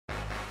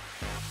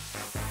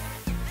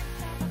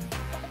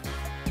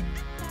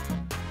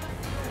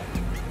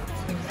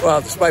Well,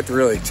 despite the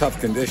really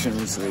tough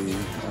conditions, the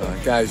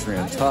guys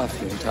ran tough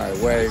the entire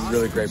way.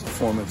 Really great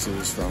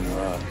performances from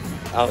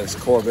Alex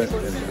Corbett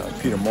and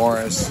Peter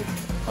Morris.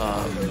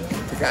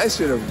 The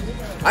guys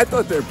I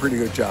thought they did a pretty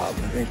good job.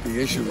 I think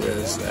the issue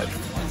is that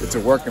it's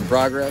a work in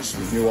progress.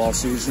 We knew all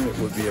season it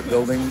would be a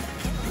building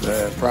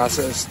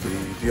process. The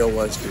deal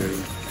was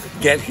to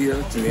get here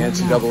to the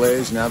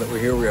NCAAs. Now that we're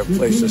here, we have a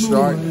place to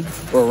start.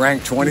 We're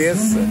ranked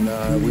 20th,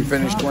 and we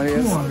finished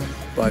 20th.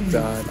 But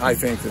I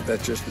think that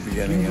that's just the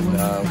beginning. And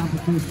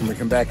when we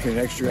come back here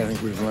next year, I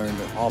think we've learned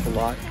an awful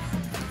lot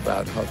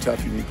about how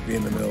tough you need to be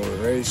in the middle of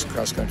the race.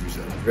 Cross country is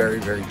a very,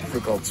 very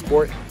difficult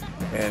sport,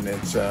 and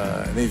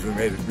these were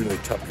made in really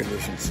tough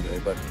conditions today.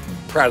 But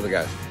proud of the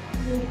guys.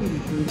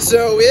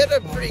 So we had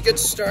a pretty good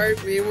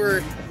start. We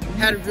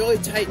had a really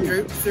tight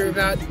group through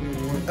about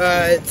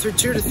through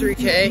 2 to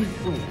 3K.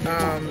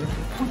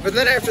 But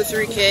then after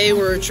 3K, we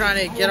were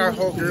trying to get our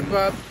whole group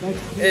up,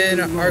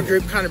 and our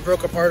group kind of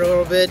broke apart a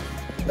little bit.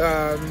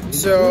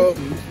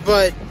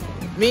 But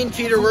me and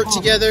Peter worked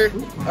together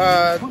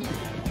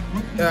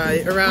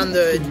around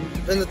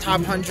in the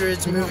top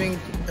hundreds, moving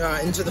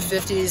into the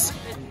 50s.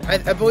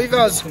 I believe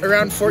I was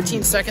around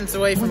 14 seconds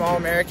away from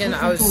All-American.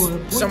 I was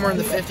somewhere in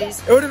the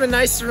 50s. It would have been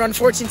nice to run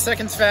 14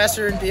 seconds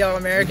faster and be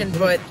All-American,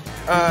 but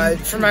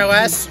for my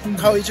last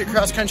collegiate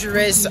cross-country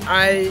race,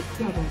 I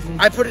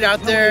put it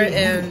out there,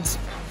 and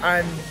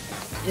I'm,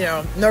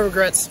 no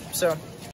regrets. So.